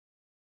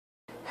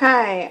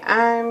Hi,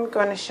 I'm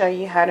going to show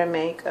you how to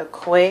make a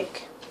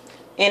quick,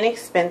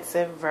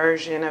 inexpensive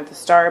version of the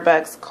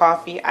Starbucks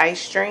coffee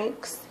ice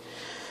drinks.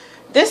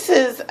 This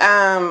is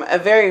a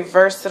very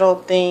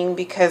versatile thing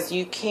because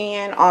you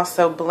can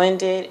also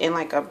blend it in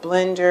like a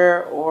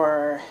blender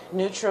or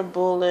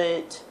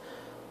NutriBullet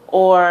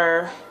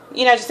or,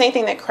 just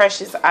anything that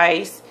crushes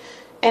ice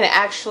and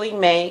actually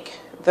make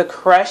the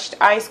crushed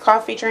iced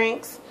coffee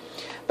drinks.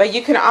 But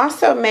you can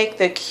also make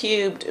the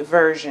cubed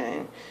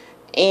version.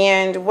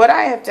 And what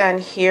I have done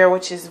here,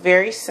 which is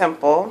very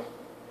simple,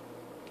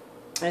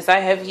 is I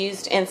have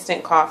used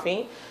instant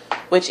coffee,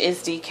 which is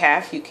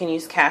decaf. You can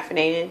use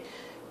caffeinated,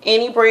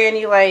 any brand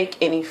you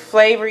like, any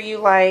flavor you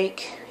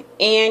like,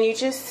 and you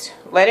just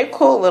let it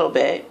cool a little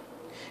bit.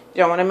 You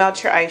don't want to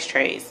melt your ice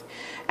trays.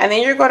 And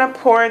then you're going to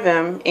pour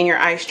them in your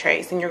ice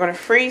trays and you're going to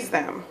freeze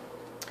them.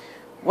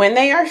 When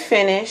they are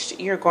finished,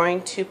 you're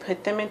going to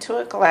put them into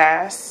a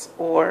glass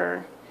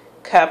or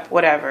cup,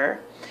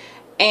 whatever,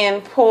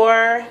 and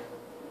pour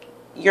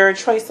your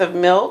choice of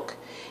milk.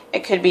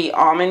 It could be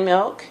almond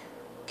milk,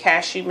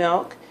 cashew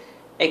milk,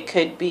 it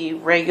could be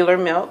regular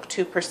milk,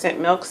 2%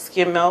 milk,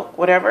 skim milk,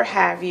 whatever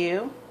have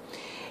you,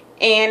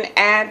 and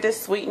add the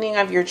sweetening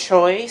of your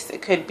choice.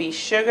 It could be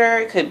sugar,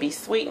 it could be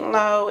sweet and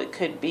low, it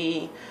could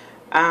be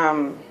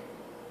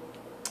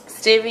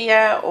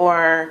stevia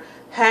or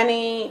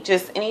honey,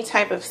 just any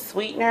type of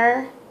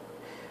sweetener.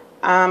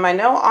 I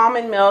know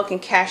almond milk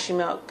and cashew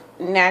milk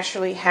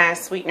naturally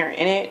has sweetener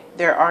in it.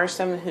 There are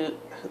some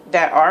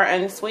that are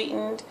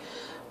unsweetened,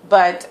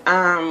 but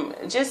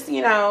just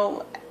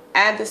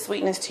add the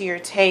sweetness to your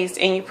taste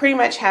and you pretty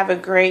much have a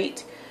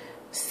great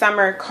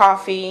summer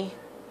coffee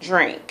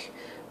drink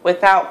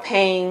without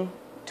paying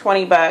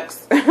 20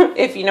 bucks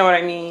if you know what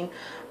I mean.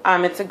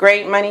 It's a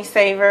great money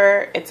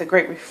saver, it's a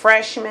great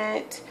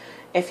refreshment.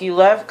 If you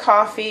love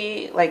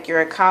coffee, like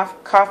you're a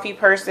coffee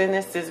person,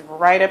 this is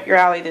right up your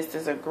alley. This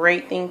is a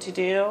great thing to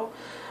do.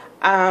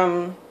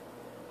 I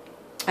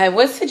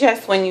would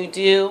suggest when you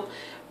do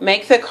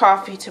make the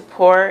coffee to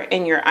pour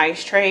in your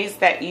ice trays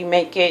that you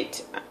make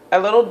it a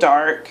little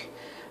dark,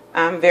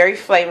 very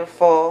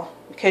flavorful,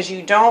 because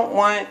you don't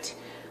want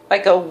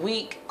like a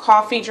weak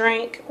coffee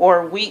drink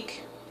or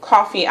weak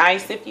coffee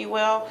ice, if you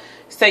will.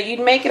 So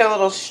you'd make it a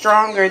little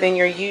stronger than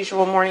your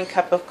usual morning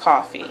cup of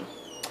coffee.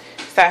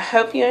 So I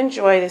hope you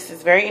enjoy. This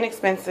is very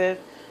inexpensive,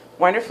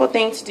 wonderful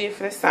thing to do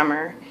for the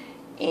summer,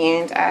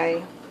 and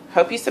I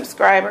hope you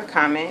subscribe or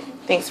comment.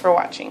 Thanks for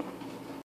watching.